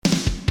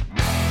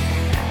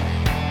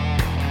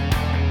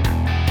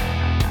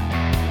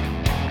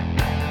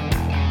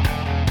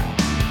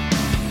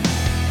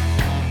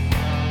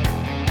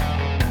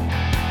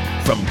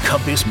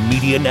Compass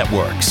Media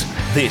Networks.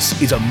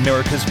 This is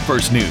America's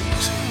First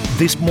News.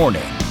 This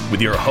morning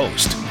with your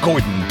host,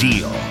 Gordon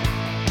Deal.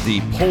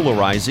 The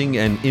polarizing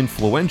and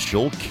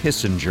influential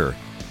Kissinger.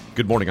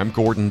 Good morning, I'm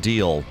Gordon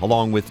Deal,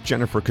 along with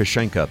Jennifer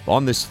Kashenka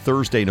on this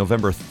Thursday,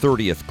 November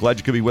 30th. Glad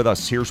you could be with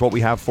us. Here's what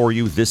we have for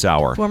you this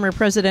hour. Former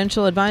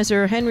presidential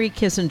advisor Henry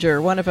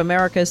Kissinger, one of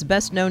America's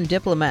best-known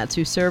diplomats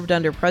who served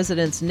under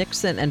Presidents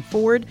Nixon and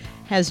Ford,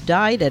 has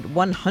died at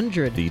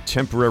 100. The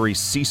temporary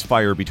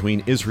ceasefire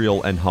between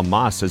Israel and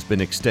Hamas has been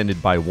extended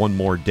by one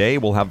more day.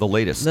 We'll have the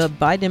latest. The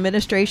Biden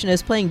administration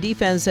is playing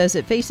defense as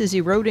it faces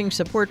eroding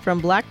support from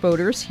black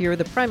voters. Here are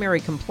the primary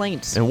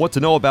complaints. And what to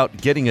know about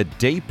getting a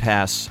day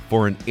pass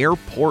for an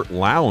airport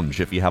lounge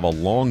if you have a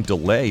long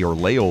delay or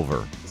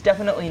layover. It's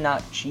definitely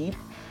not cheap,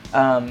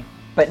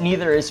 but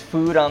neither is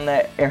food on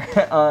the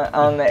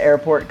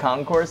airport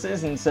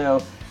concourses, and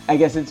so I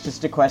guess it's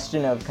just a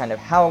question of kind of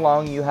how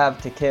long you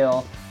have to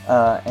kill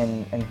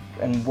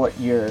and what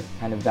your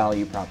kind of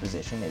value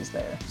proposition is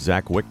there.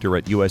 Zach Wichter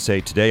at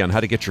USA Today on how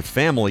to get your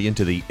family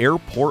into the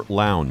airport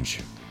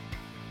lounge.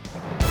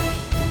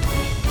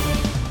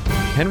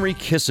 Henry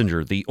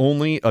Kissinger, the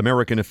only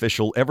American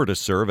official ever to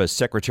serve as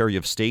Secretary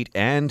of State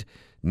and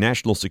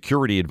National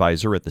Security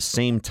Advisor at the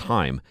same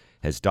time,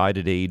 has died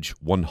at age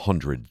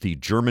 100. The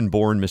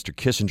German-born Mr.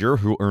 Kissinger,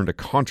 who earned a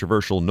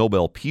controversial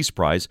Nobel Peace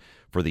Prize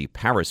for the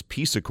Paris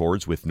Peace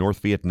Accords with North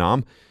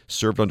Vietnam,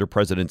 served under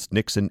Presidents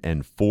Nixon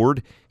and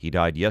Ford. He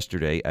died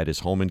yesterday at his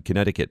home in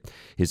Connecticut.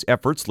 His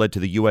efforts led to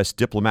the U.S.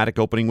 diplomatic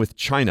opening with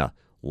China,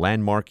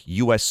 landmark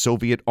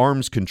U.S.-Soviet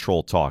arms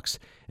control talks,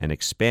 and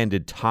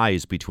expanded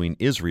ties between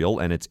Israel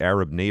and its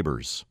Arab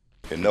neighbors.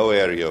 In no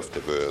area of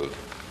the world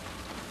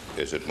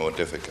is it more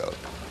difficult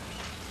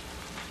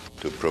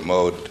to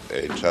promote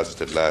a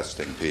just and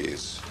lasting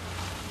peace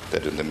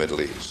than in the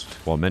Middle East.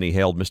 While many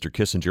hailed Mr.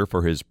 Kissinger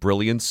for his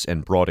brilliance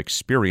and broad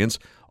experience,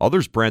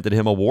 others branded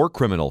him a war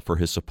criminal for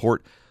his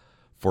support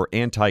for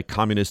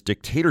anti-communist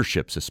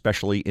dictatorships,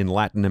 especially in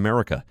Latin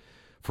America.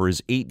 For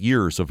his 8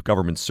 years of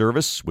government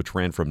service, which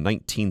ran from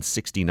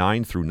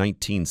 1969 through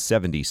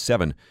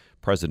 1977,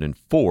 President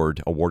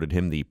Ford awarded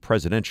him the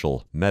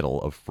Presidential Medal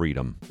of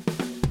Freedom.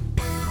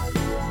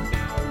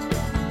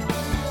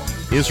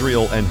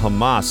 Israel and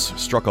Hamas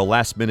struck a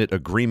last-minute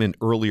agreement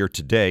earlier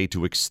today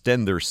to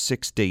extend their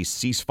 6-day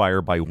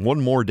ceasefire by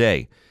one more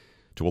day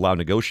to allow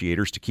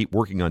negotiators to keep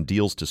working on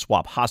deals to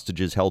swap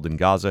hostages held in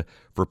Gaza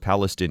for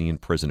Palestinian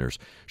prisoners.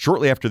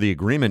 Shortly after the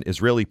agreement,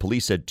 Israeli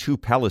police said 2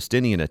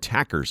 Palestinian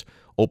attackers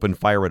opened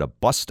fire at a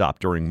bus stop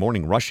during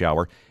morning rush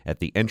hour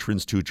at the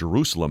entrance to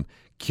Jerusalem,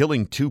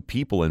 killing 2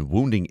 people and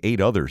wounding 8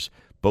 others.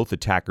 Both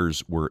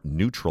attackers were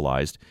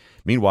neutralized.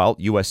 Meanwhile,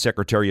 U.S.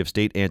 Secretary of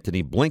State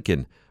Antony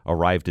Blinken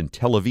arrived in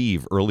Tel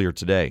Aviv earlier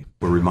today.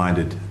 We're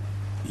reminded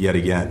yet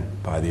again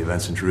by the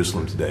events in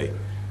Jerusalem today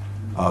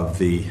of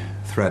the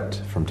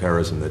threat from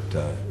terrorism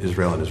that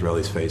Israel and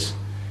Israelis face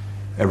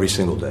every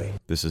single day.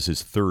 This is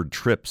his 3rd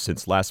trip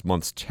since last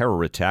month's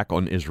terror attack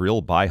on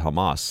Israel by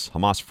Hamas.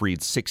 Hamas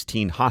freed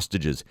 16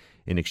 hostages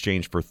in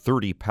exchange for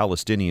 30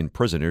 Palestinian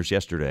prisoners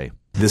yesterday.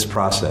 This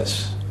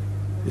process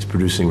is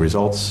producing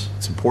results.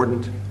 It's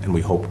important, and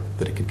we hope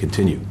that it can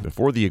continue.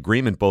 Before the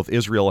agreement, both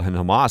Israel and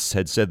Hamas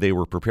had said they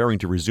were preparing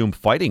to resume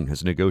fighting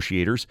as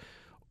negotiations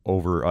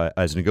over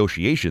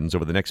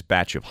the next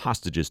batch of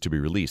hostages to be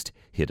released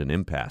hit an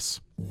impasse.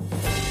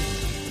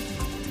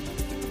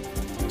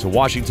 To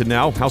Washington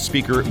now, House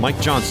Speaker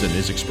Mike Johnson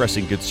is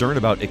expressing concern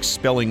about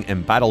expelling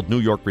embattled New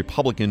York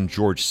Republican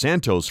George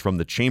Santos from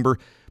the chamber,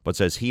 but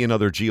says he and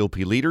other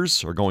GOP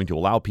leaders are going to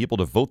allow people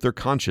to vote their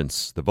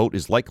conscience. The vote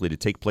is likely to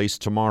take place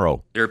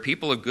tomorrow. There are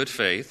people of good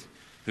faith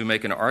who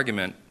make an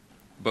argument,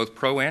 both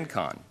pro and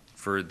con,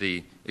 for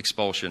the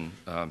expulsion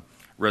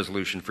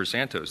resolution for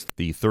Santos.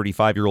 The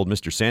 35-year-old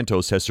Mr.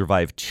 Santos has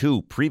survived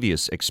 2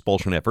 previous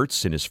expulsion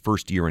efforts in his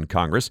first year in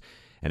Congress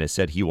and has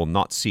said he will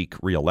not seek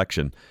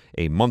re-election.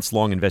 A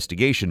months-long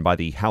investigation by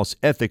the House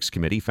Ethics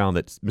Committee found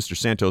that Mr.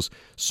 Santos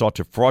sought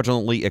to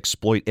fraudulently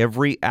exploit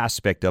every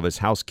aspect of his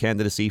House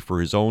candidacy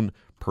for his own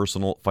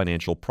personal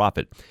financial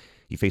profit.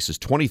 He faces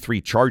 23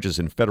 charges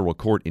in federal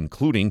court,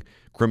 including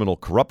criminal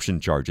corruption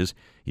charges.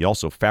 He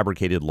also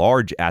fabricated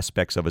large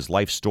aspects of his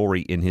life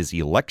story in his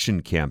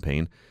election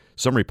campaign.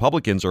 Some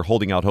Republicans are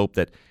holding out hope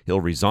that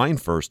he'll resign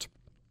first,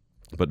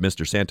 but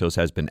Mr. Santos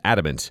has been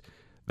adamant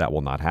that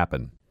will not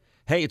happen.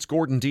 Hey, it's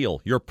Gordon Deal,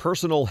 your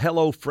personal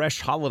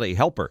HelloFresh holiday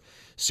helper.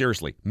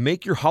 Seriously,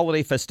 make your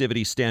holiday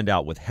festivities stand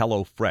out with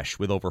HelloFresh,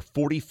 with over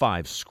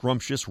 45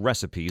 scrumptious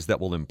recipes that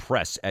will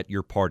impress at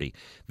your party.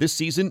 This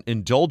season,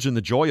 indulge in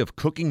the joy of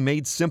cooking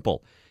made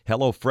simple.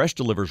 HelloFresh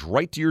delivers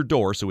right to your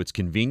door, so it's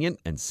convenient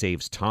and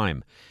saves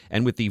time.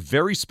 And with the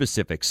very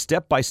specific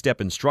step-by-step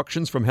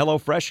instructions from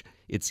HelloFresh,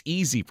 it's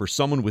easy for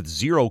someone with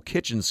zero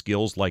kitchen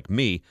skills like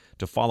me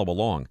to follow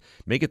along.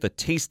 Make it the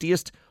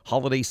tastiest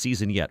holiday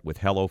season yet with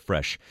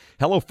HelloFresh.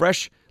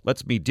 HelloFresh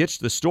lets me ditch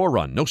the store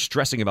run. No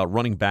stressing about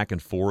running back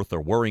and forth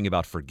or worrying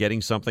about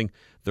forgetting something.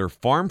 Their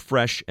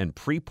farm-fresh and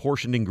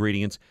pre-portioned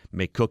ingredients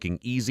make cooking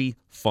easy,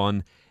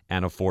 fun,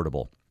 and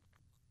affordable.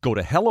 Go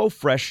to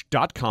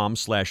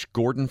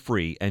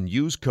HelloFresh.com/GordonFree and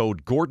use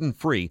code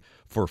GordonFree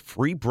for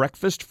free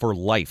breakfast for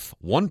life.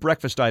 One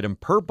breakfast item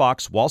per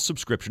box while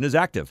subscription is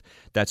active.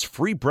 That's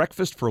free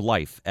breakfast for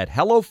life at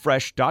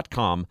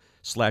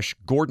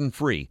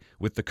HelloFresh.com/GordonFree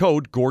with the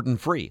code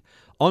GordonFree.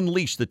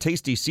 Unleash the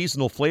tasty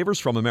seasonal flavors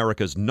from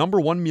America's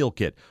 #1 meal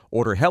kit.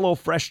 Order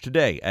HelloFresh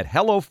today at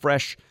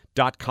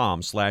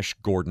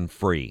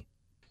HelloFresh.com/GordonFree.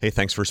 Hey,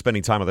 thanks for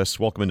spending time with us.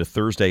 Welcome into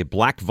Thursday.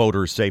 Black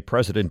voters say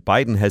President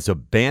Biden has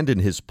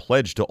abandoned his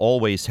pledge to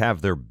always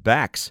have their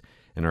backs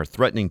and are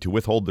threatening to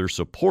withhold their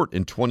support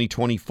in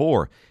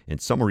 2024.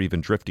 And some are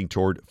even drifting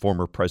toward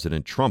former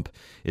President Trump.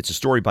 It's a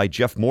story by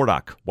Jeff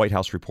Murdoch, White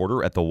House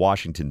reporter at the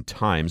Washington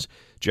Times.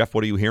 Jeff,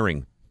 what are you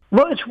hearing?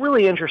 Well, it's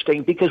really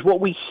interesting because what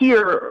we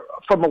hear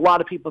from a lot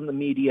of people in the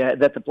media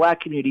that the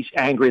black community is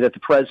angry that the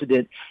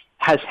president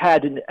has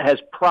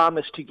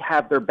promised to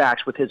have their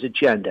backs with his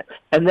agenda.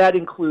 And that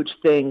includes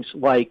things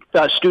like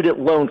student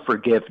loan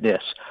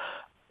forgiveness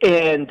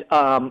and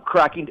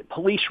cracking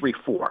police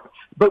reform.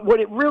 But what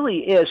it really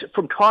is,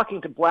 from talking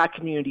to black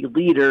community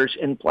leaders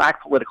and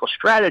black political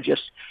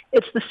strategists,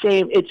 it's the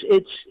same.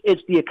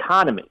 It's the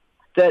economy,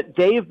 that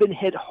they have been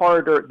hit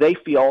harder, they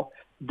feel,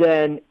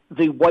 than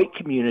the white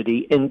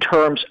community in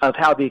terms of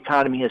how the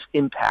economy has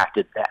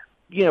impacted them.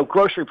 You know,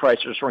 grocery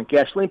prices are soaring,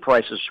 gasoline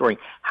prices are soaring,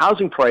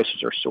 housing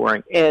prices are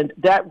soaring, and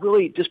that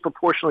really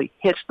disproportionately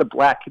hits the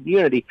black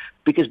community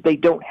because they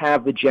don't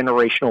have the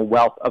generational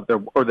wealth of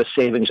their or the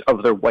savings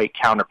of their white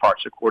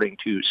counterparts, according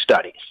to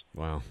studies.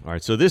 Wow. All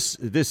right. So this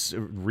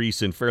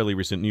fairly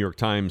recent New York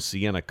Times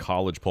Siena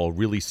College poll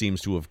really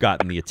seems to have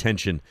gotten the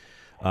attention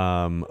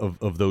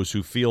of those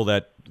who feel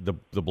that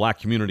the black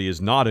community is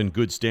not in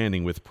good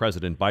standing with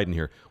President Biden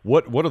here.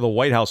 What are the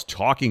White House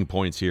talking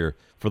points here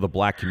for the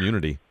black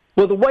community?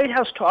 Well, the White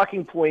House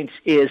talking points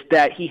is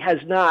that he has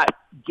not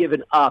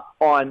given up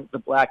on the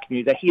black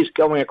community, that he is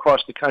going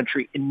across the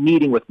country and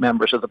meeting with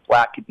members of the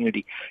black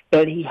community.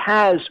 And he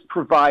has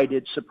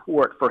provided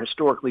support for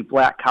historically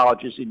black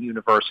colleges and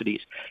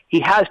universities. He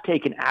has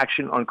taken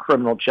action on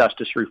criminal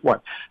justice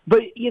reform.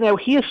 But, you know,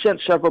 he has sent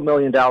several $1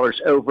 million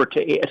over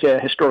to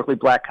historically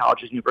black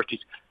colleges and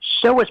universities.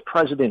 So has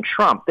President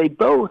Trump. They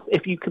both,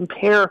 if you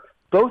compare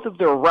both of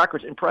their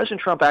records, and President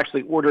Trump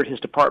actually ordered his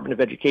Department of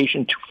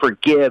Education to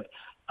forgive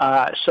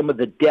some of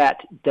the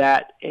debt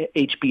that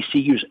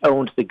HBCUs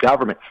owned the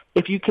government.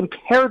 If you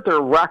compare their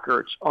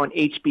records on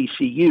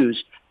HBCUs,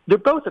 they're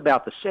both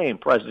about the same,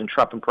 President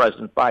Trump and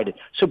President Biden.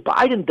 So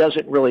Biden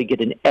doesn't really get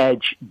an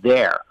edge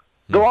there.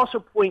 They'll also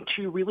point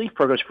to relief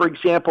programs. For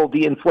example,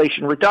 the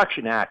Inflation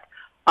Reduction Act.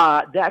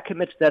 That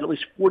commits that at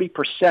least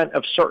 40%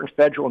 of certain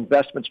federal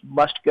investments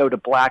must go to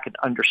black and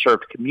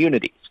underserved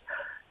communities.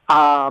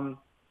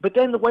 But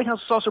then the White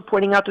House is also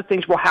pointing out to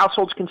things, well,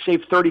 households can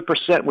save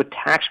 30% with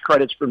tax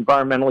credits for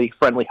environmentally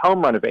friendly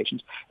home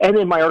renovations. And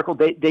in my article,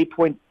 they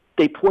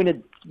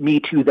pointed me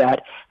to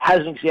that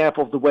as an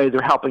example of the way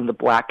they're helping the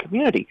black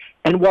community.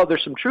 And while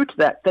there's some truth to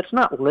that, that's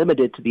not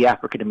limited to the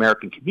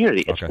African-American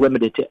community. It's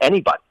limited to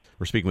anybody.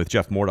 We're speaking with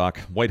Jeff Murdoch,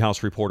 White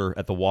House reporter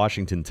at the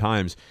Washington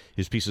Times.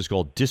 His piece is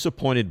called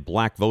Disappointed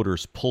Black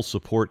Voters Pull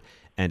Support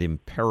and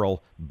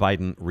Imperil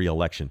Biden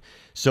Re-Election.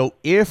 So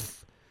if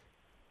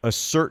a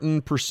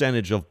certain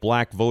percentage of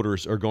black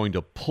voters are going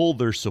to pull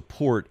their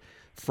support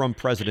from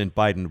President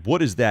Biden, what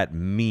does that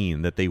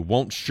mean? That they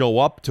won't show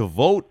up to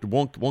vote,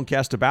 won't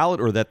cast a ballot,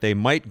 or that they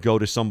might go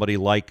to somebody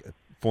like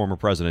former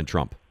President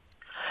Trump?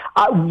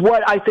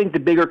 What I think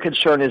the bigger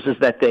concern is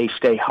that they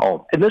stay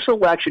home. In this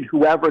election,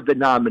 whoever the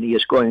nominee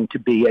is going to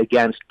be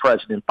against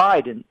President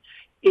Biden,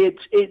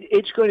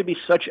 it's going to be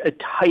such a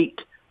tight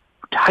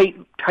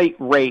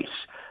race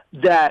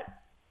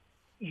that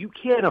you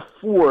can't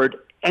afford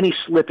any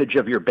slippage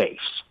of your base.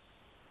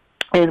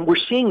 And we're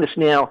seeing this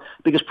now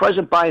because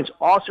President Biden's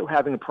also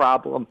having a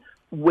problem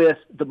with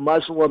the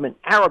Muslim and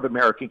Arab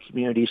American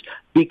communities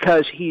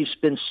because he's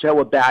been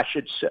so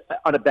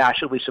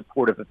unabashedly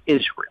supportive of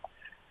Israel.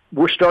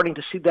 We're starting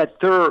to see that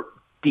they're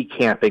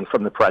decamping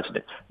from the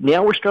president.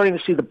 Now we're starting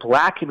to see the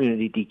black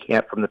community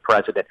decamp from the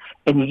president,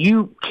 and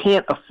you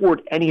can't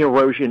afford any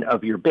erosion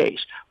of your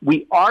base.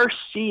 We are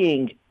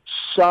seeing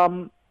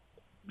some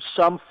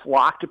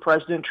flock to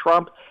President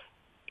Trump.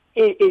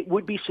 It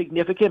would be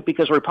significant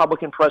because a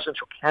Republican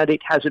presidential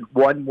candidate hasn't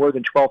won more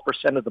than 12%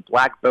 of the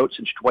black vote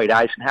since Dwight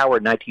Eisenhower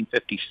in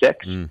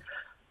 1956.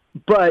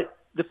 But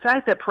the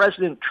fact that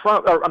President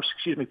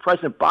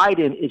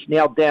Biden is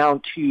now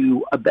down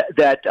to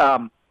that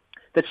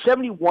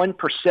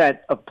 71%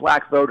 of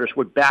black voters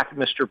would back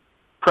Mr.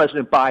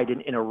 President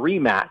Biden in a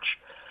rematch.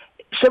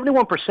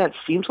 71%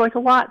 seems like a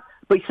lot,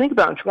 but you think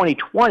about in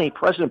 2020,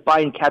 President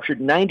Biden captured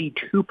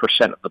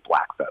 92% of the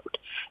black vote.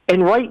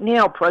 And right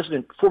now,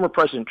 former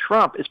President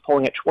Trump is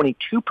polling at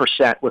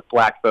 22% with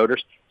black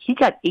voters. He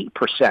got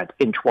 8%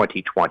 in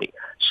 2020.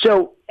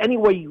 So any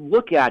way you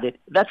look at it,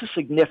 that's a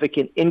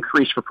significant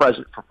increase for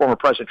former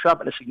President Trump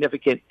and a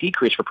significant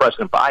decrease for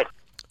President Biden.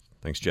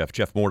 Thanks, Jeff.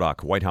 Jeff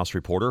Murdoch, White House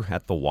reporter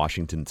at The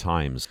Washington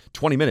Times.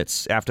 20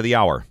 minutes after the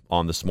hour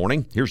on This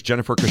Morning, here's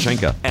Jennifer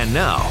Kushenka. And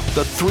now,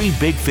 the three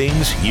big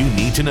things you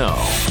need to know.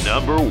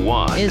 Number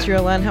one.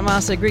 Israel and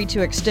Hamas agreed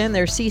to extend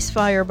their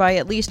ceasefire by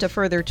at least a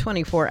further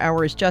 24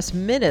 hours, just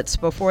minutes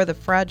before the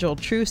fragile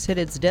truce hit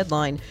its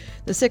deadline.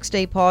 The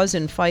 6-day pause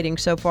in fighting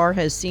so far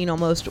has seen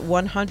almost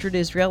 100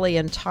 Israeli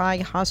and Thai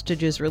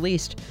hostages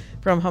released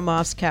from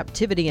Hamas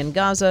captivity in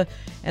Gaza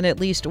and at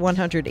least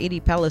 180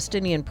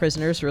 Palestinian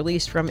prisoners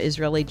released from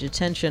Israeli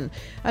detention.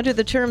 Under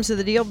the terms of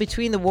the deal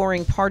between the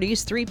warring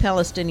parties, 3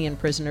 Palestinian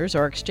prisoners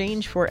are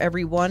exchanged for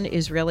every 1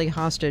 Israeli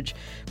hostage.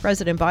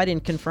 President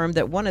Biden confirmed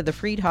that one of the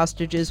freed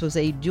hostages was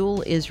a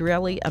dual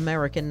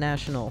Israeli-American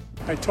national.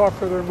 I talked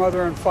with her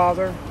mother and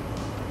father.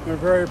 They're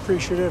very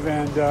appreciative,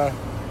 and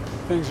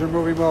things are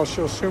moving well.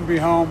 She'll soon be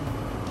home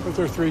with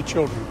their 3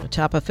 children.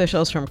 Top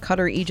officials from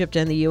Qatar, Egypt,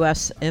 and the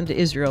U.S. and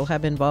Israel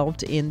have been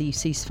involved in the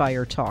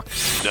ceasefire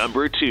talks.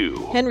 Number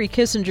two. Henry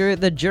Kissinger,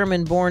 the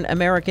German-born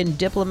American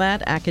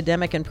diplomat,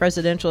 academic, and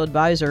presidential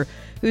advisor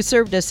who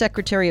served as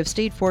Secretary of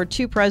State for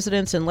 2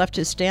 presidents and left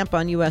his stamp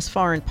on U.S.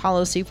 foreign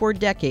policy for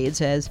decades,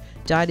 has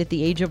died at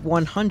the age of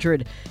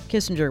 100.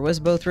 Kissinger was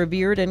both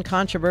revered and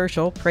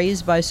controversial,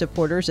 praised by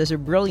supporters as a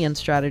brilliant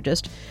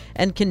strategist,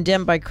 and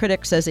condemned by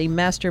critics as a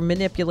master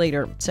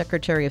manipulator.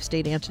 Secretary of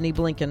State Antony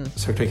Blinken.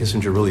 Secretary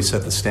Kissinger really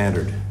set the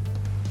standard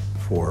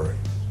for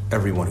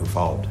everyone who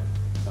followed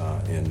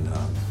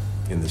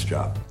in this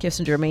job.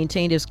 Kissinger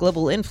maintained his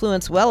global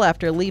influence well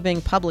after leaving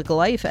public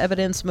life,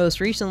 evidenced most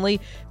recently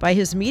by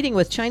his meeting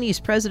with Chinese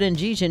President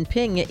Xi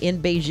Jinping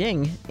in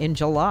Beijing in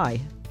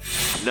July.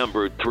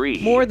 Number three.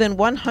 More than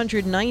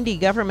 190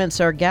 governments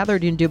are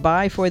gathered in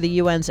Dubai for the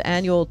UN's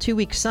annual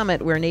 2-week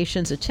summit where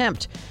nations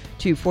attempt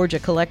to forge a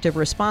collective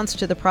response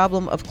to the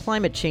problem of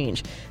climate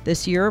change.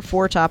 This year,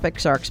 4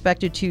 topics are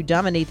expected to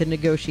dominate the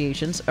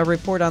negotiations: a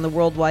report on the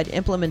worldwide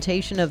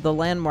implementation of the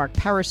landmark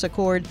Paris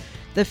Accord,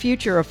 the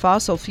future of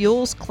fossil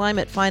fuels,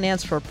 climate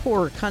finance for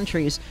poorer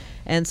countries,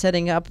 and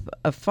setting up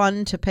a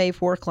fund to pay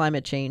for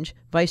climate change.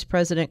 Vice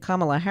President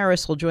Kamala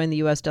Harris will join the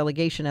U.S.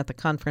 delegation at the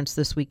conference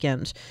this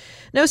weekend.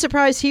 No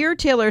surprise here,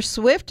 Taylor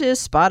Swift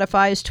is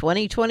Spotify's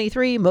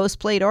 2023 most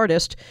played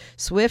artist.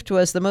 Swift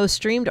was the most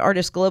streamed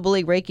artist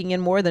globally, raking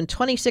in more than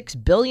 26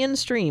 billion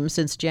streams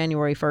since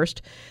January 1st.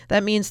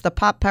 That means the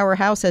pop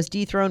powerhouse has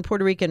dethroned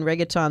Puerto Rican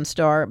reggaeton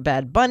star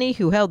Bad Bunny,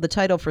 who held the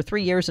title for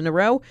 3 years in a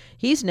row.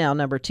 He's now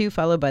number 2,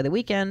 followed by The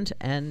Weeknd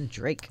and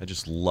Drake. I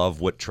just love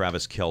what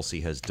Travis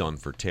Kelce has done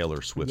for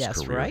Taylor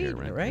Swift's career. Yes,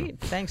 here, right.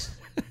 Thanks.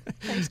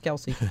 Thanks,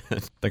 Kelsey.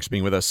 Thanks for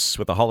being with us.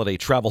 With the holiday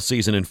travel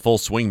season in full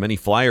swing, many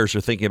flyers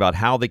are thinking about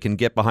how they can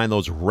get behind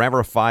those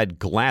rarefied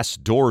glass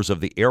doors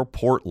of the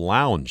airport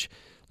lounge.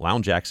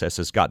 Lounge access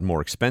has gotten more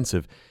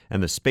expensive,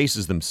 and the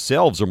spaces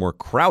themselves are more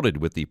crowded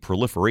with the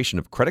proliferation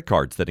of credit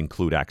cards that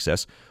include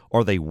access.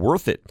 Are they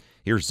worth it?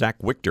 Here's Zach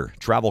Wichter,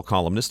 travel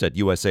columnist at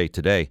USA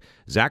Today.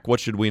 Zach,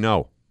 what should we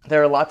know?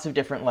 There are lots of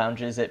different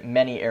lounges at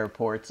many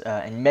airports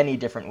and many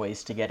different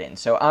ways to get in.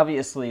 So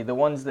obviously the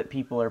ones that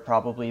people are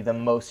probably the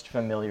most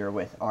familiar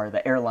with are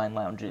the airline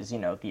lounges,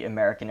 the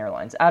American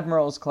Airlines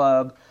Admirals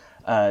Club,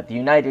 the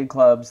United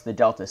Clubs, the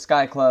Delta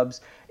Sky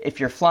Clubs.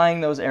 If you're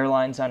flying those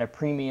airlines on a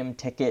premium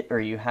ticket or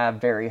you have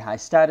very high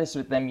status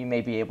with them, you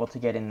may be able to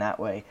get in that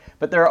way.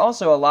 But there are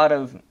also a lot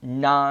of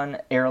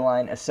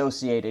non-airline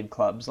associated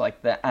clubs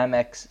like the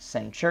Amex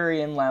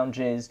Centurion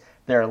lounges.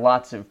 There are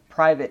lots of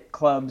private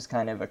clubs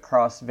kind of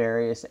across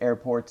various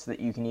airports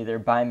that you can either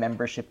buy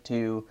membership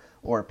to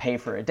or pay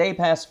for a day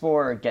pass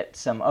for or get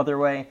some other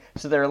way.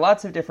 So there are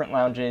lots of different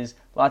lounges,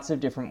 lots of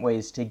different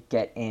ways to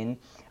get in.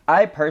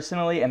 I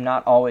personally am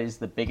not always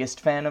the biggest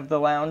fan of the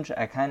lounge.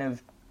 I kind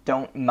of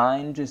don't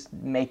mind just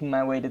making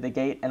my way to the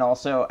gate, and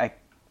also I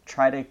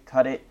try to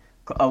cut it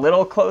a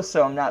little close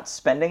so I'm not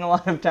spending a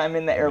lot of time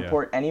in the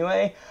airport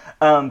anyway.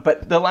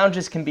 But the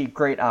lounges can be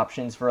great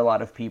options for a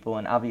lot of people,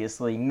 and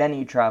obviously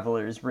many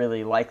travelers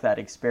really like that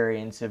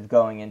experience of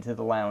going into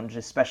the lounge,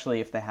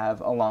 especially if they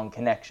have a long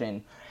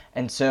connection.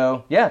 And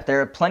so, there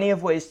are plenty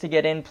of ways to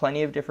get in,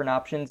 plenty of different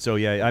options. So,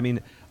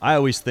 I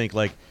always think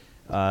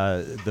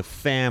the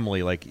family,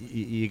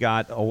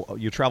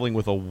 you're traveling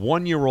with a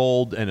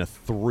 1-year-old and a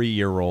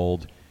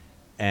 3-year-old,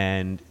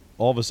 and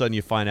all of a sudden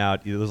you find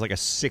out there's like a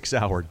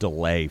 6-hour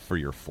delay for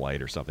your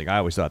flight or something. I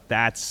always thought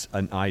that's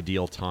an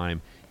ideal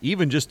time,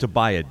 even just to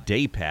buy a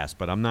day pass,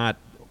 but I'm not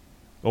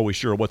always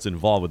sure what's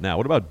involved with that.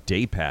 What about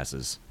day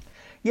passes?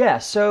 Yeah,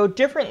 so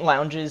different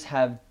lounges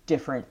have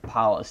different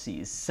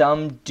policies.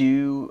 Some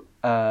do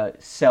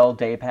sell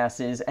day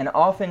passes, and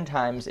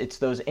oftentimes it's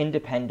those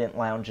independent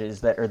lounges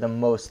that are the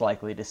most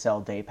likely to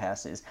sell day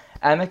passes.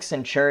 Amex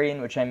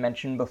Centurion, which I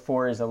mentioned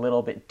before, is a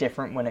little bit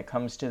different when it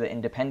comes to the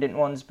independent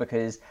ones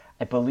because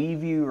I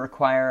believe you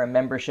require a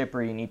membership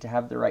or you need to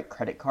have the right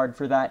credit card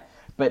for that.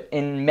 But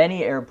in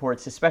many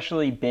airports,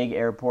 especially big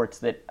airports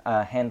that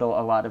handle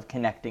a lot of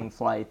connecting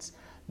flights,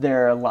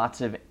 there are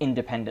lots of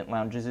independent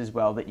lounges as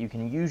well that you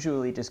can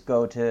usually just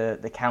go to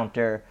the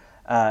counter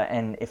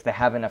and if they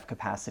have enough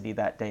capacity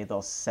that day,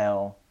 they'll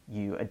sell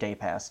you a day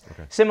pass.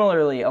 Okay.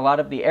 Similarly, a lot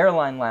of the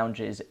airline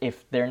lounges,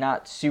 if they're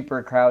not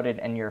super crowded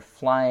and you're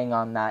flying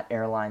on that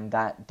airline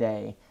that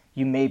day,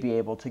 you may be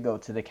able to go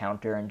to the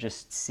counter and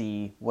just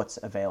see what's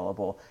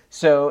available.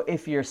 So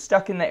if you're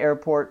stuck in the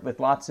airport with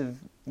lots of,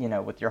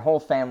 with your whole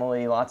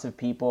family, lots of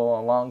people,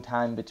 a long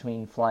time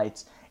between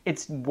flights,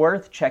 it's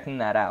worth checking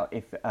that out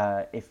if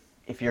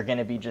you're going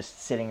to be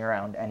just sitting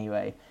around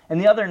anyway. And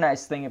the other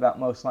nice thing about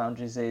most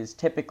lounges is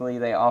typically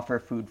they offer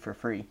food for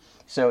free.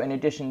 So in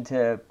addition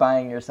to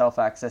buying yourself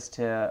access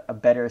to a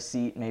better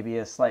seat, maybe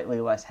a slightly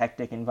less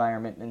hectic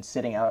environment than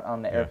sitting out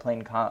on the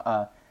airplane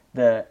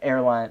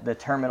the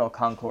terminal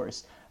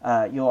concourse,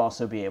 you'll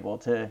also be able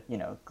to,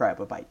 grab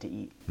a bite to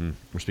eat.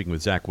 We're speaking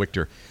with Zach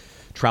Wichter,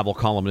 travel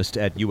columnist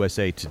at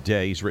USA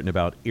Today. He's written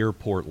about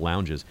airport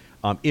lounges.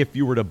 If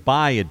you were to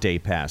buy a day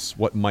pass,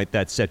 what might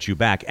that set you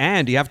back?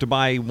 And you have to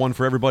buy one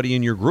for everybody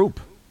in your group.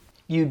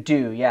 You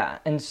do, yeah.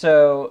 And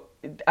so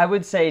I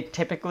would say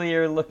typically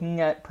you're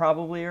looking at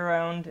probably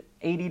around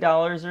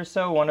 $80 or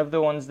so. One of the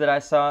ones that I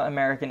saw,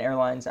 American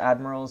Airlines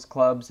Admirals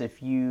Clubs,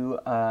 if you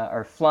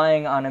are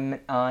flying on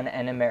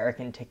an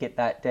American ticket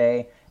that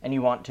day and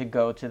you want to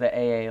go to the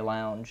AA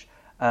lounge,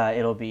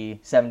 it'll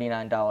be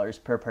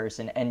 $79 per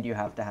person, and you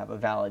have to have a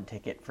valid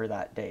ticket for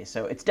that day.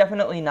 So it's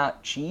definitely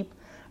not cheap,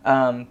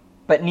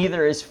 but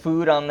neither is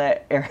food on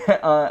the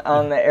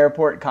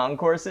airport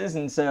concourses.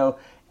 And so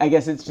I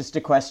guess it's just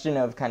a question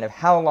of kind of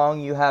how long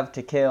you have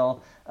to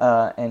kill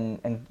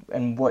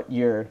and what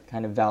your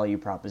kind of value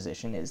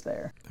proposition is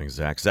there. Thanks,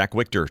 Zach. Zach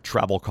Wichter,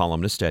 travel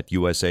columnist at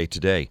USA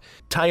Today.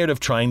 Tired of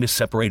trying to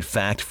separate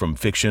fact from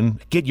fiction?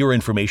 Get your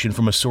information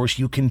from a source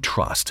you can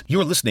trust.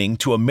 You're listening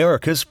to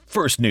America's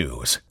First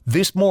News.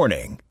 This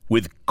Morning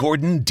with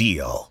Gordon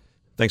Deal.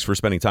 Thanks for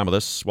spending time with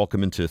us.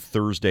 Welcome into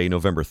Thursday,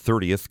 November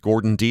 30th.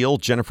 Gordon Deal,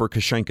 Jennifer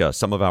Kashenka.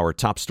 Some of our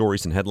top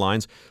stories and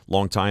headlines.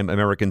 Longtime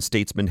American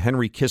statesman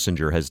Henry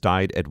Kissinger has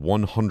died at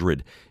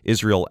 100.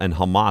 Israel and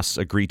Hamas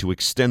agree to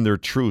extend their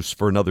truce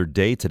for another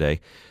day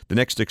today. The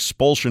next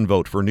expulsion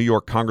vote for New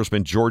York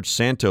Congressman George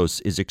Santos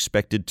is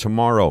expected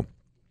tomorrow.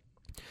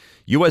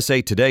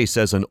 USA Today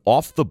says an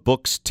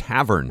off-the-books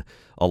tavern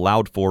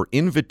allowed for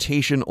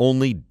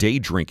invitation-only day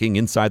drinking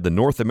inside the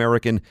North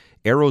American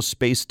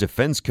Aerospace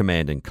Defense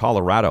Command in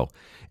Colorado.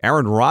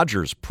 Aaron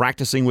Rodgers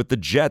practicing with the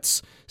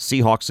Jets,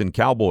 Seahawks and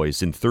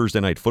Cowboys in Thursday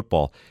Night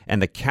Football,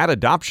 and the Cat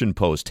Adoption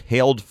Post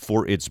hailed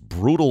for its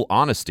brutal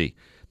honesty.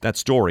 That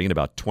story in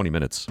about 20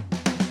 minutes.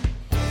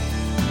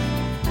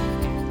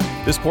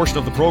 This portion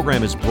of the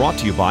program is brought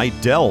to you by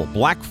Dell.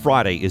 Black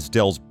Friday is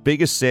Dell's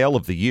biggest sale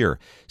of the year.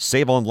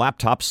 Save on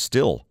laptops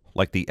still,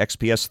 like the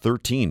XPS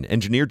 13,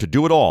 engineered to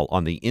do it all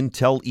on the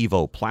Intel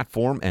Evo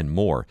platform and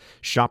more.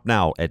 Shop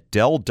now at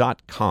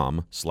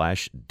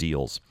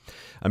Dell.com/deals.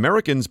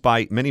 Americans,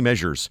 by many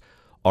measures,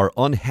 are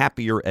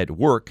unhappier at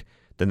work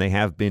than they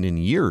have been in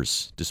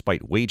years.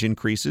 Despite wage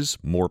increases,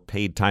 more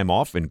paid time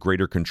off, and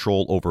greater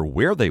control over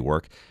where they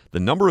work, the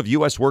number of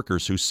U.S.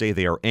 workers who say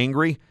they are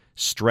angry,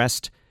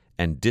 stressed,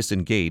 and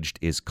disengaged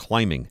is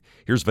climbing.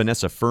 Here's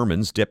Vanessa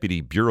Furmans,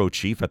 Deputy Bureau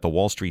Chief at the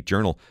Wall Street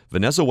Journal.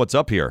 Vanessa, what's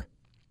up here?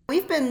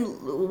 We've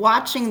been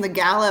watching the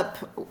Gallup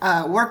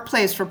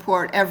workplace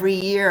report every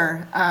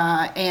year,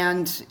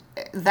 and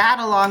that,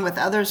 along with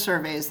other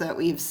surveys that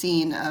we've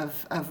seen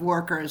of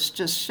workers,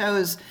 just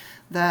shows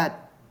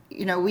that,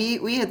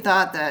 we had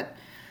thought that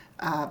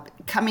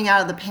coming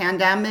out of the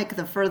pandemic,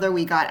 the further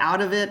we got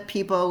out of it,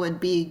 people would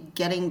be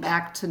getting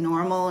back to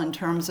normal in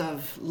terms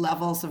of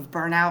levels of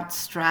burnout,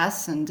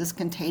 stress, and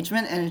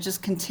discontentment, and it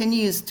just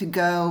continues to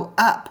go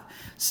up.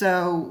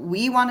 So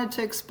we wanted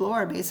to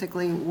explore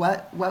basically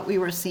what we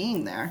were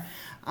seeing there.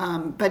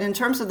 But in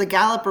terms of the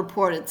Gallup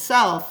report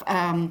itself,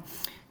 when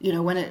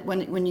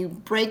you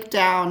break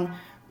down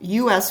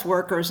U.S.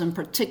 workers in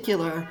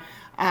particular,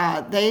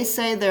 they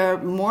say they're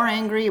more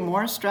angry,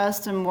 more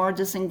stressed, and more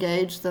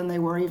disengaged than they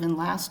were even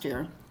last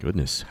year.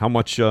 Goodness. How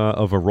much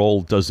of a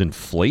role does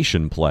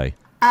inflation play?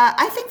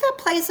 I think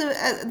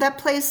that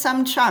plays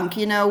some chunk.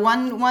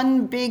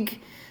 One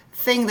big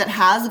thing that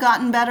has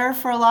gotten better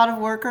for a lot of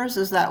workers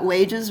is that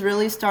wages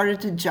really started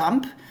to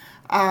jump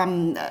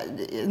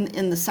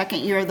in the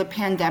second year of the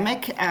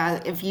pandemic.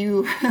 If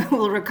you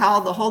will recall,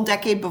 the whole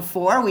decade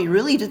before, we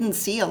really didn't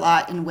see a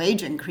lot in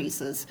wage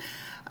increases.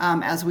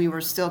 As we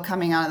were still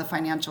coming out of the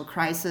financial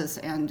crisis,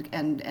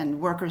 and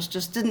workers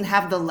just didn't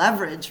have the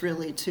leverage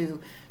really to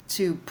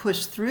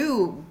push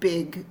through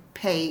big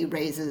pay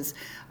raises.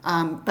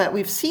 But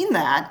we've seen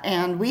that,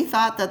 and we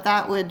thought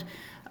that would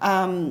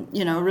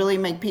really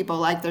make people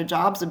like their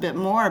jobs a bit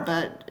more.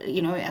 But,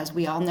 as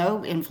we all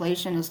know,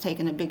 inflation has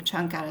taken a big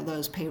chunk out of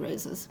those pay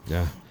raises.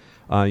 Yeah.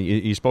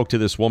 You spoke to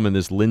this woman,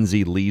 this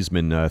Lindsay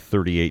Leesman,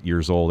 38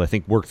 years old, I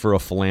think worked for a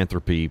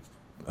philanthropy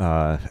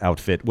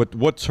outfit.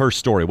 What's her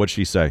story? What'd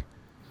she say?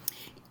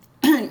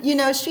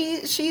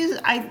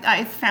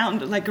 I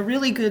found like a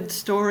really good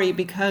story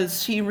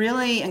because she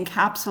really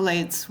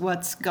encapsulates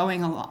what's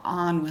going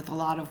on with a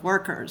lot of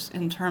workers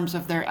in terms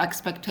of their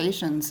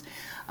expectations.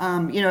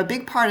 A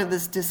big part of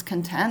this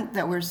discontent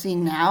that we're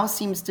seeing now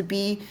seems to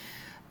be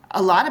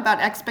a lot about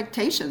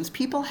expectations.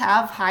 People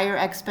have higher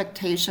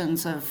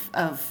expectations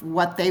of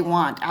what they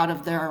want out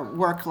of their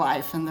work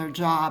life and their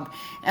job.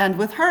 And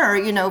with her,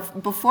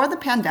 before the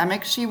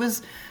pandemic, she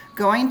was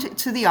going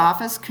to the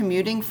office,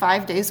 commuting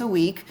 5 days a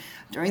week.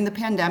 During the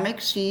pandemic,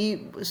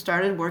 she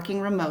started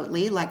working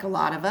remotely, like a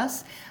lot of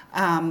us,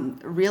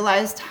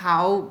 realized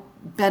how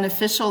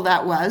beneficial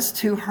that was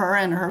to her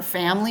and her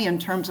family in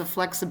terms of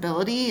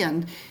flexibility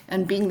and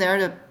being there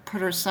to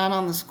put her son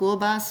on the school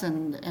bus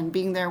and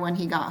being there when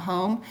he got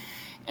home.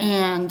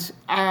 And,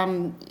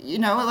 a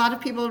lot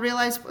of people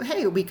realize,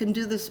 hey, we can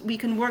do this, we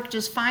can work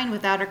just fine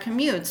without our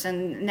commutes.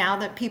 And now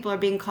that people are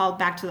being called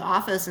back to the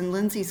office, in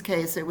Lindsay's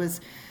case, it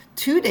was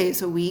 2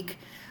 days a week.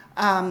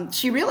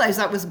 She realized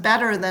that was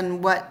better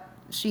than what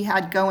she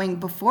had going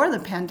before the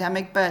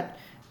pandemic, but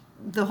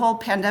the whole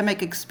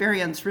pandemic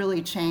experience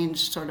really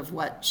changed sort of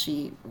what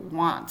she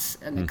wants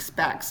and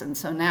expects. And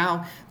so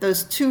now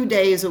those 2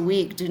 days a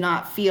week do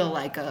not feel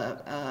like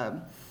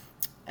a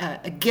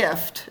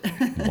gift.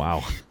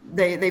 Wow.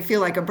 They feel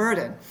like a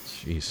burden.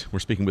 Jeez. We're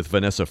speaking with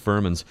Vanessa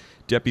Furmans,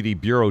 Deputy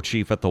Bureau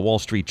Chief at the Wall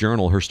Street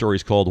Journal. Her story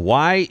is called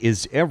 "Why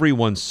Is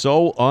Everyone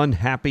So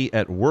Unhappy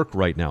at Work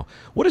Right Now?"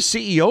 What do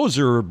CEOs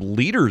or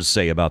leaders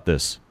say about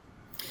this?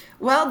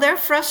 Well, they're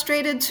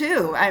frustrated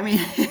too. I mean,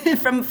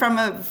 from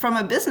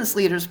a business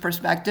leader's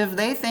perspective,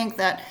 they think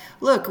that,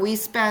 look, we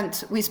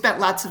spent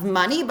lots of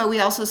money, but we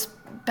also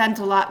spent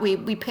a lot.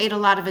 We paid a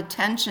lot of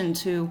attention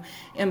to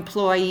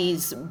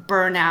employees'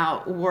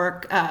 burnout,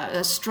 work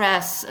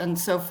stress, and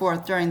so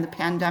forth during the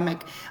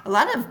pandemic. A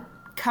lot of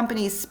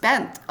companies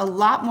spent a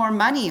lot more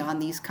money on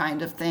these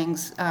kind of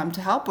things to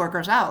help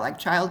workers out, like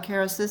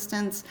childcare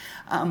assistance,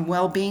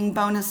 well-being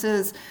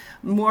bonuses.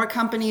 More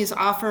companies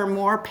offer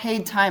more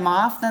paid time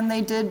off than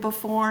they did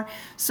before.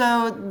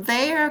 So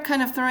they are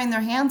kind of throwing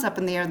their hands up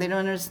in the air. They don't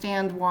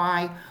understand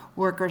why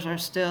workers are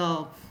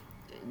still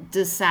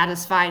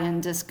dissatisfied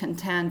and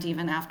discontent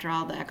even after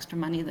all the extra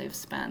money they've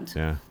spent.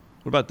 Yeah.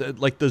 What about,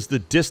 does the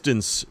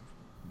distance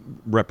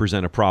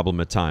represent a problem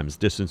at times?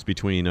 Distance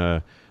between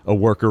a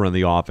worker and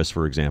the office,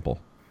 for example?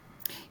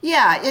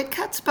 Yeah, it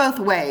cuts both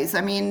ways. I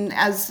mean,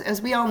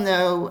 as we all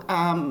know,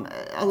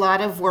 a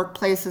lot of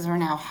workplaces are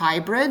now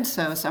hybrid.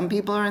 So some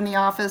people are in the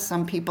office,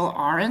 some people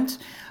aren't.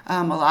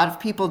 A lot of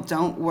people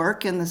don't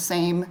work in the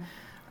same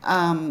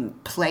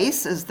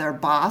place as their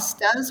boss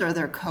does or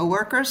their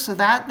coworkers. So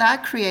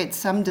that creates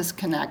some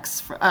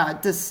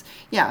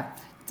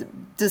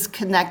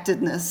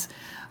disconnectedness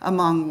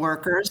among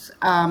workers.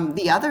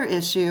 The other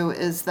issue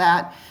is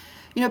that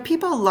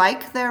people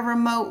like their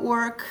remote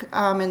work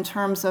in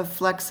terms of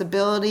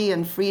flexibility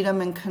and freedom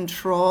and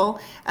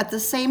control. At the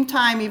same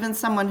time, even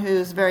someone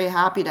who's very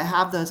happy to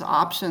have those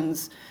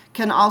options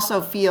can also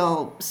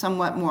feel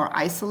somewhat more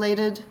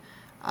isolated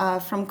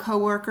from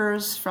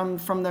coworkers,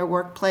 from their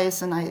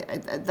workplace, and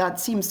that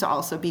seems to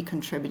also be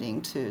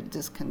contributing to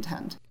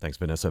discontent. Thanks,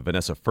 Vanessa.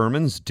 Vanessa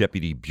Furmans,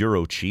 Deputy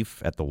Bureau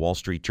Chief at the Wall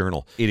Street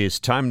Journal. It is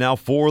time now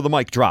for the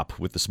Mic Drop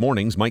with this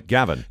morning's Mike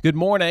Gavin. Good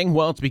morning.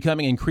 Well, it's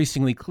becoming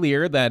increasingly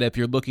clear that if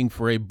you're looking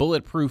for a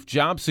bulletproof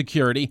job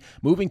security,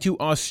 moving to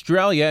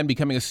Australia and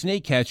becoming a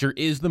snake catcher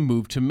is the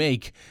move to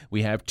make.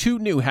 We have two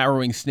new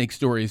harrowing snake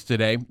stories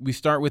today. We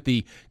start with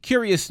the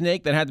curious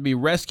snake that had to be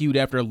rescued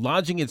after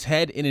lodging its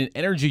head in an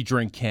energy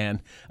drink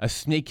can. A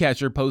snake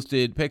catcher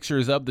posted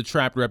pictures of the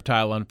trapped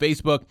reptile on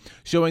Facebook,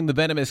 showing the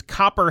venomous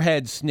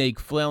copperhead snake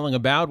flailing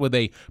about with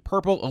a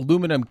purple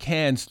aluminum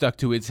can stuck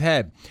to its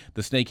head.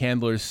 The snake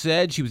handler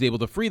said she was able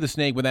to free the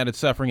snake without it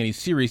suffering any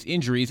serious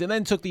injuries, and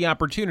then took the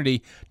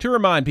opportunity to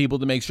remind people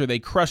to make sure they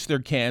crush their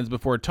cans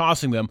before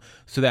tossing them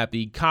so that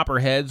the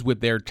copperheads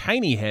with their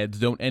tiny heads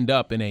don't end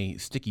up in a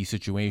sticky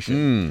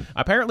situation.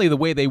 Apparently the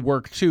way they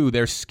work too,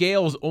 their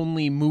scales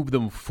only move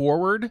them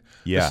forward,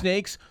 the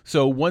snakes,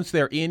 so once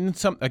they're in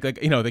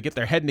they get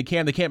their head in the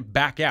can, they can't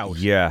back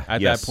out.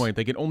 At that point,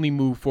 they can only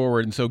move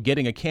forward, and so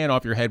getting a can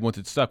off your head once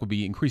it's stuck would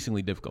be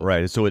increasingly difficult.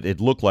 Right, so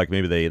it looked like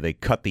maybe they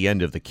cut the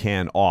end of the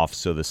can off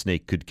so the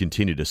snake could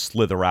continue to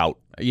slither out.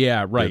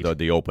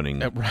 The opening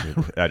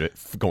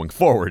going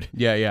forward.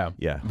 Yeah.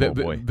 Oh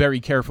boy.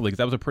 Very carefully, because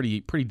that was a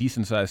pretty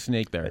decent sized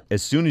snake there.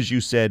 As soon as you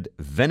said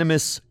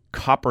venomous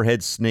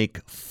copperhead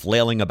snake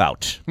flailing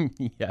about,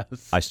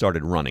 yes, I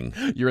started running.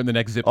 You're in the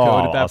next zip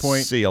code at that point.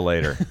 I'll see you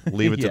later.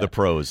 Leave it to the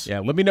pros. Yeah,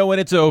 let me know when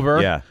it's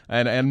over.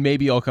 And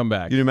maybe I'll come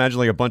back. You'd imagine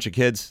like a bunch of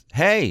kids.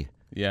 Hey,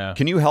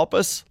 can you help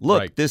us?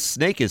 Look, this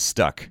snake is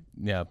stuck.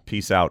 Yeah,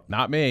 peace out.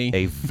 Not me.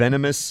 A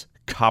venomous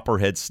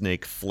copperhead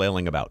snake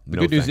flailing about. The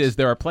good news is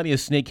there are plenty of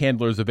snake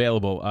handlers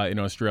available in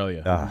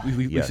Australia. At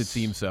least it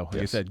seems so.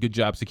 Like I said, good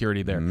job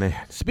security there. Man.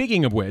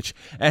 Speaking of which,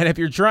 and if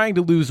you're trying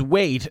to lose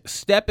weight,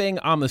 stepping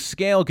on the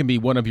scale can be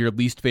one of your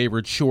least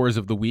favorite chores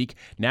of the week.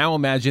 Now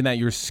imagine that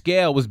your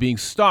scale was being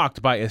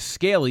stalked by a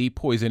scaly,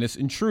 poisonous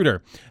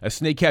intruder. A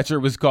snake catcher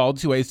was called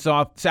to a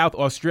South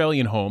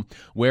Australian home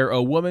where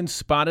a woman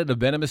spotted a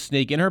venomous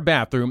snake in her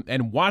bathroom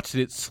and watched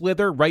it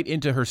slither right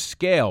into her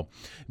scale.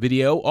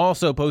 Video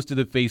also posted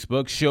to Facebook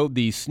Facebook showed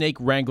the snake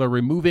wrangler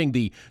removing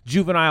the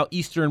juvenile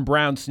eastern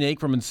brown snake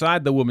from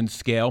inside the woman's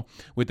scale,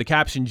 with the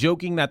caption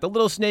joking that the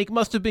little snake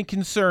must have been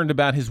concerned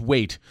about his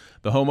weight.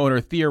 The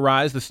homeowner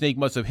theorized the snake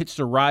must have hitched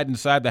a ride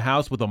inside the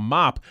house with a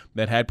mop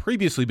that had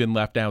previously been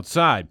left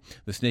outside.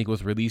 The snake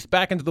was released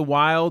back into the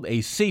wild,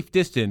 a safe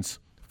distance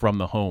from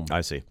the home.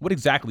 I see. What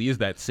exactly is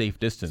that safe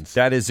distance?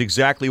 That is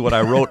exactly what I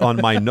wrote on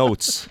my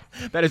notes.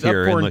 That is up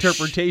for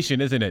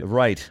interpretation, isn't it?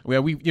 Right.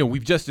 Well,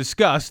 we've just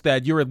discussed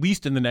that you're at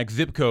least in the next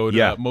zip code,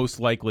 most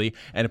likely,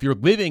 and if you're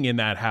living in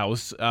that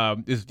house,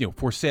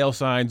 for sale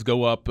signs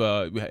go up.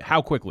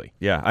 How quickly?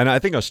 Yeah, and I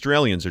think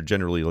Australians are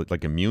generally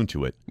like immune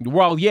to it.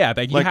 Well, yeah,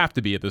 you have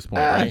to be at this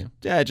point, right?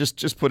 Yeah,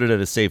 just put it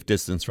at a safe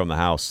distance from the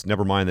house.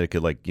 Never mind that it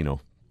could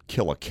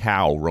kill a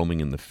cow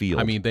roaming in the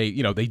field. I mean, they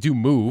do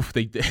move.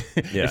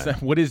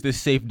 What is this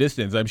safe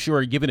distance? I'm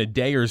sure given a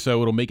day or so,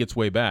 it'll make its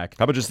way back.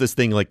 How about just this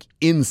thing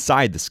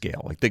inside the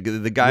scale? Like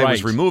the guy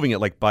was removing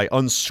it by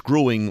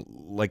unscrewing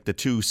the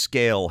two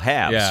scale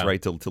halves,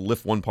 right? To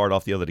lift one part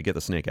off the other to get the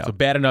snake out. So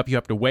bad enough you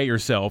have to weigh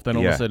yourself, then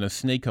all of a sudden a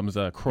snake comes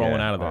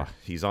crawling out of there.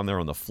 He's on there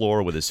on the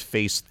floor with his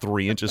face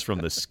 3 inches from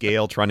the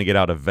scale trying to get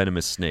out a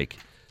venomous snake.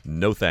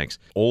 No thanks.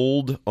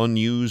 Old,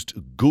 unused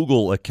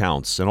Google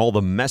accounts and all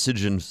the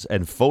messages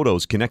and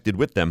photos connected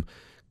with them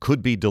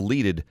could be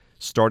deleted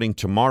starting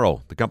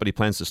tomorrow. The company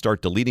plans to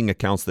start deleting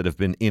accounts that have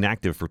been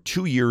inactive for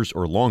 2 years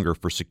or longer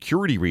for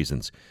security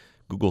reasons.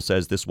 Google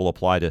says this will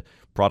apply to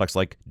products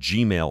like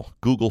Gmail,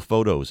 Google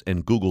Photos,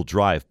 and Google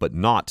Drive, but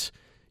not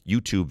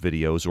YouTube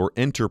videos or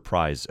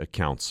enterprise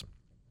accounts.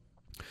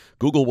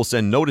 Google will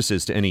send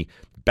notices to any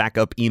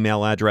backup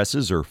email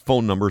addresses or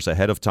phone numbers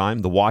ahead of time.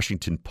 The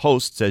Washington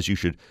Post says you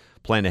should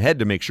plan ahead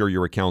to make sure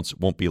your accounts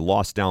won't be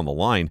lost down the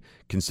line.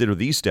 Consider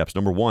these steps.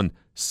 Number 1,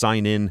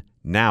 sign in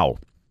now.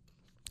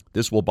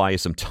 This will buy you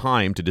some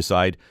time to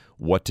decide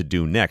what to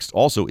do next.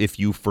 Also, if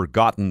you've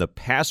forgotten the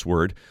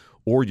password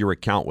or your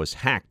account was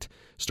hacked,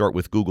 start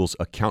with Google's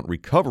account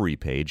recovery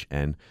page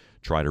and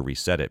try to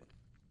reset it.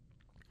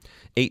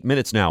 8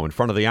 minutes now in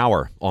front of the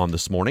hour on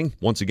This Morning.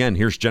 Once again,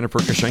 here's Jennifer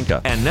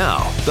Kashenka. And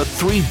now, the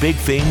 3 big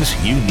things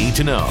you need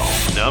to know.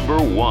 Number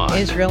 1.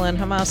 Israel and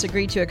Hamas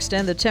agreed to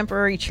extend the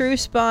temporary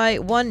truce by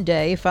 1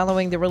 day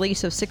following the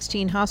release of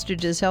 16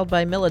 hostages held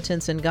by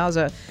militants in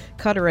Gaza.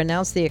 Qatar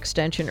announced the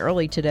extension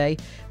early today.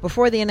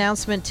 Before the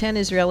announcement, 10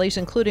 Israelis,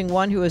 including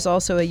one who is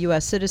also a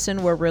U.S.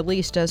 citizen, were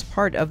released as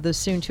part of the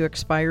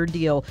soon-to-expire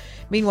deal.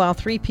 Meanwhile,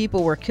 3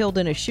 people were killed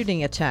in a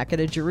shooting attack at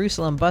a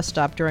Jerusalem bus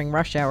stop during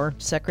rush hour.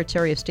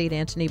 Secretary of State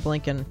Antony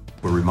Blinken.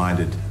 We're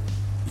reminded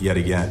yet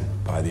again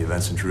by the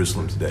events in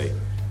Jerusalem today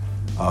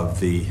of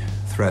the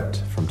threat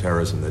from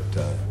terrorism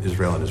that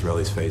Israel and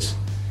Israelis face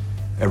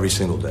every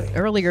single day.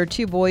 Earlier,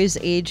 2 boys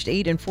aged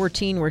 8 and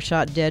 14 were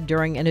shot dead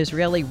during an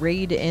Israeli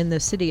raid in the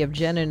city of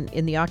Jenin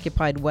in the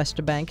occupied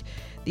West Bank.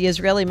 The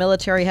Israeli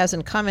military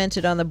hasn't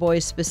commented on the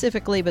boys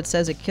specifically, but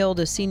says it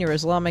killed a senior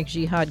Islamic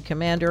Jihad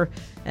commander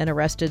and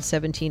arrested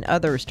 17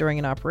 others during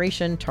an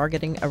operation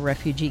targeting a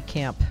refugee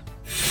camp.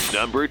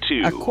 Number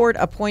 2. A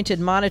court-appointed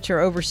monitor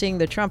overseeing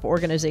the Trump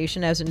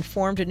Organization has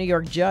informed a New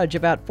York judge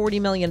about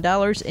 $40 million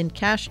in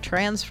cash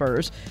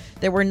transfers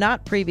that were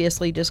not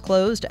previously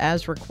disclosed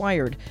as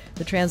required.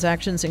 The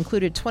transactions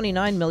included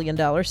 $29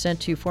 million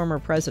sent to former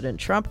President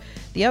Trump.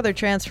 The other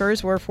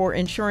transfers were for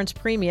insurance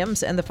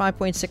premiums and the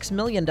 $5.6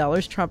 million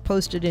Trump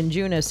posted in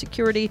June as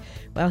security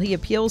while he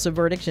appeals a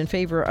verdict in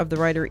favor of the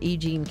writer E.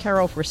 Jean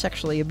Carroll for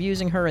sexually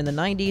abusing her in the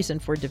 90s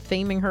and for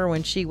defaming her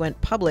when she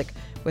went public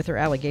with her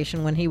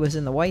allegation when he was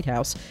in the White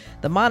House.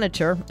 The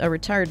monitor, a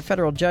retired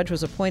federal judge,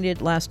 was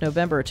appointed last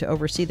November to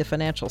oversee the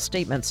financial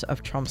statements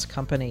of Trump's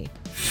company.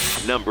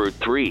 Number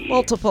 3.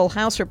 Multiple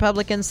House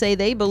Republicans say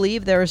they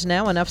believe there is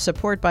now enough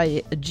support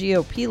by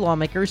GOP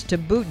lawmakers to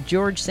boot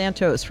George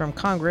Santos from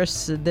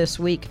Congress this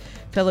week.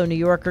 Fellow New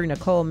Yorker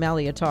Nicole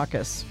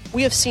Malliotakis.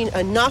 We have seen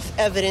enough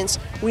evidence.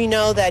 We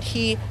know that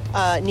he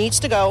needs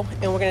to go,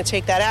 and we're going to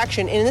take that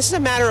action. And this is a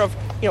matter of,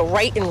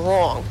 right and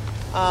wrong.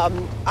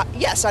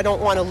 Yes, I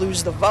don't want to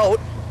lose the vote,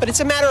 but it's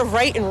a matter of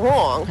right and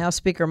wrong. House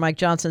Speaker Mike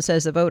Johnson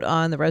says the vote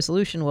on the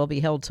resolution will be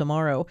held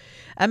tomorrow.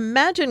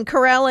 Imagine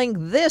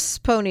corralling this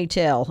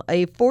ponytail.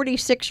 A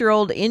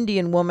 46-year-old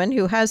Indian woman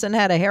who hasn't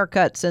had a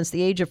haircut since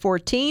the age of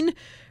 14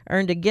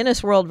 earned a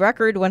Guinness World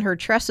Record when her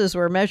tresses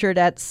were measured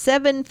at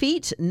 7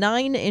 feet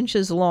 9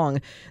 inches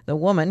long. The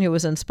woman, who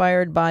was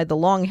inspired by the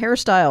long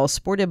hairstyle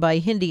sported by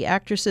Hindi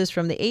actresses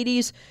from the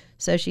 80s,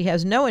 says she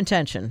has no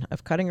intention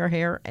of cutting her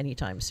hair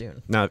anytime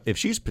soon. Now, if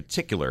she's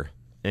particular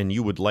and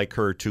you would like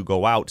her to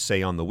go out,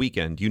 say, on the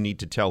weekend, you need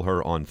to tell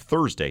her on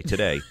Thursday,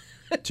 today,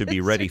 to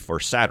be ready for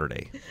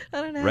Saturday.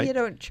 I don't know how you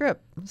don't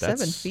trip.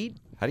 7 feet.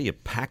 How do you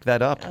pack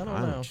that up? I don't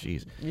know.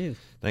 Jeez.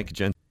 Thank you,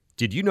 Jen.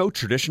 Did you know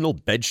traditional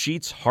bed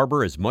sheets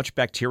harbor as much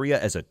bacteria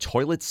as a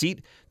toilet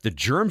seat? The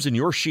germs in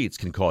your sheets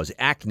can cause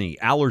acne,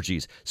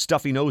 allergies,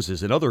 stuffy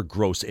noses, and other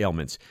gross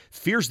ailments.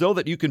 Fears, though,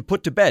 that you can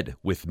put to bed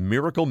with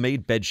Miracle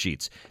Made bed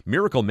sheets.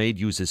 Miracle Made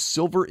uses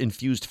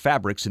silver-infused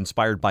fabrics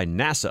inspired by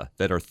NASA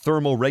that are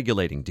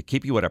thermoregulating to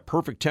keep you at a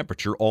perfect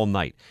temperature all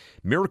night.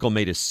 Miracle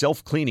Made is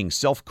self-cleaning,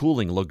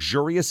 self-cooling,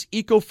 luxurious,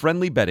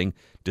 eco-friendly bedding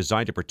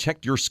designed to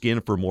protect your skin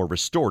for more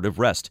restorative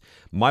rest.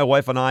 My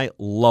wife and I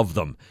love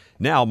them.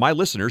 Now, my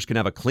listeners can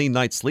have a clean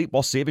night's sleep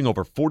while saving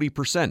over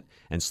 40%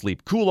 and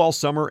sleep cool all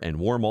summer and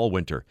warm all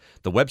winter.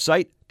 The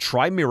website,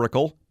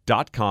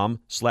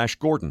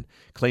 trymiracle.com/Gordon.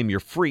 Claim your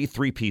free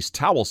 3-piece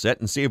towel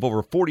set and save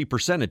over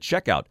 40% at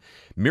checkout.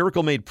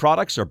 Miracle Made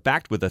products are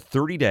backed with a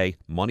 30-day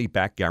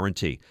money-back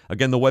guarantee.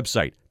 Again, the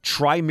website,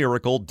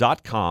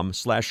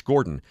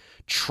 trymiracle.com/Gordon.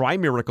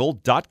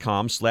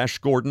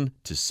 trymiracle.com/Gordon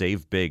to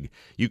save big.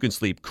 You can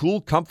sleep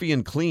cool, comfy,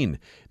 and clean.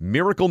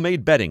 Miracle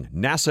Made bedding,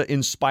 NASA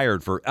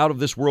inspired for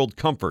out-of-this-world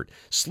comfort.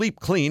 Sleep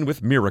clean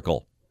with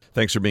Miracle.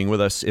 Thanks for being with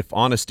us. If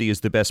honesty is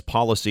the best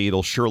policy,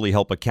 it'll surely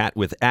help a cat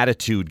with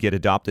attitude get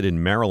adopted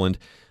in Maryland.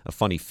 A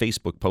funny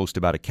Facebook post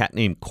about a cat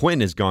named Quinn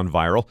has gone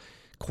viral.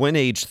 Quinn,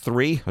 age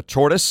 3, a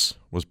tortoise,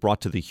 was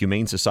brought to the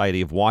Humane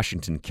Society of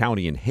Washington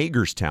County in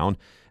Hagerstown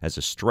as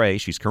a stray.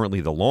 She's currently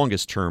the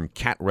longest-term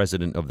cat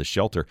resident of the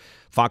shelter.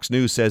 Fox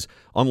News says,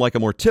 unlike a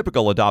more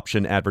typical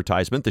adoption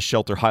advertisement, the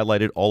shelter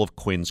highlighted all of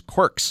Quinn's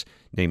quirks,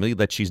 namely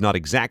that she's not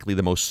exactly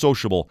the most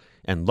sociable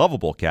and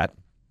lovable cat.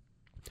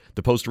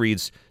 The post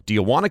reads, "Do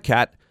you want a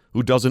cat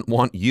who doesn't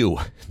want you?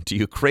 Do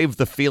you crave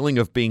the feeling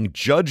of being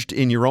judged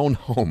in your own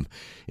home?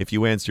 If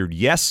you answered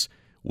yes,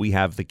 we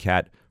have the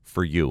cat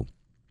for you."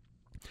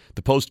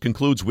 The post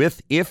concludes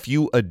with, "If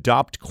you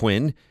adopt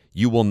Quinn,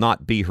 you will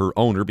not be her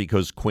owner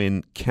because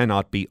Quinn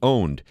cannot be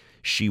owned.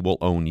 She will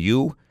own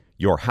you,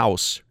 your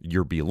house,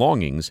 your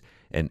belongings,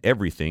 and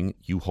everything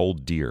you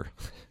hold dear."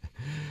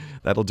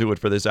 That'll do it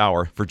for this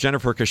hour. For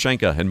Jennifer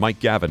Kashenka and Mike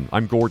Gavin,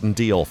 I'm Gordon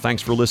Deal.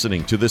 Thanks for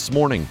listening to This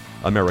Morning,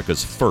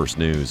 America's First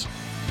News.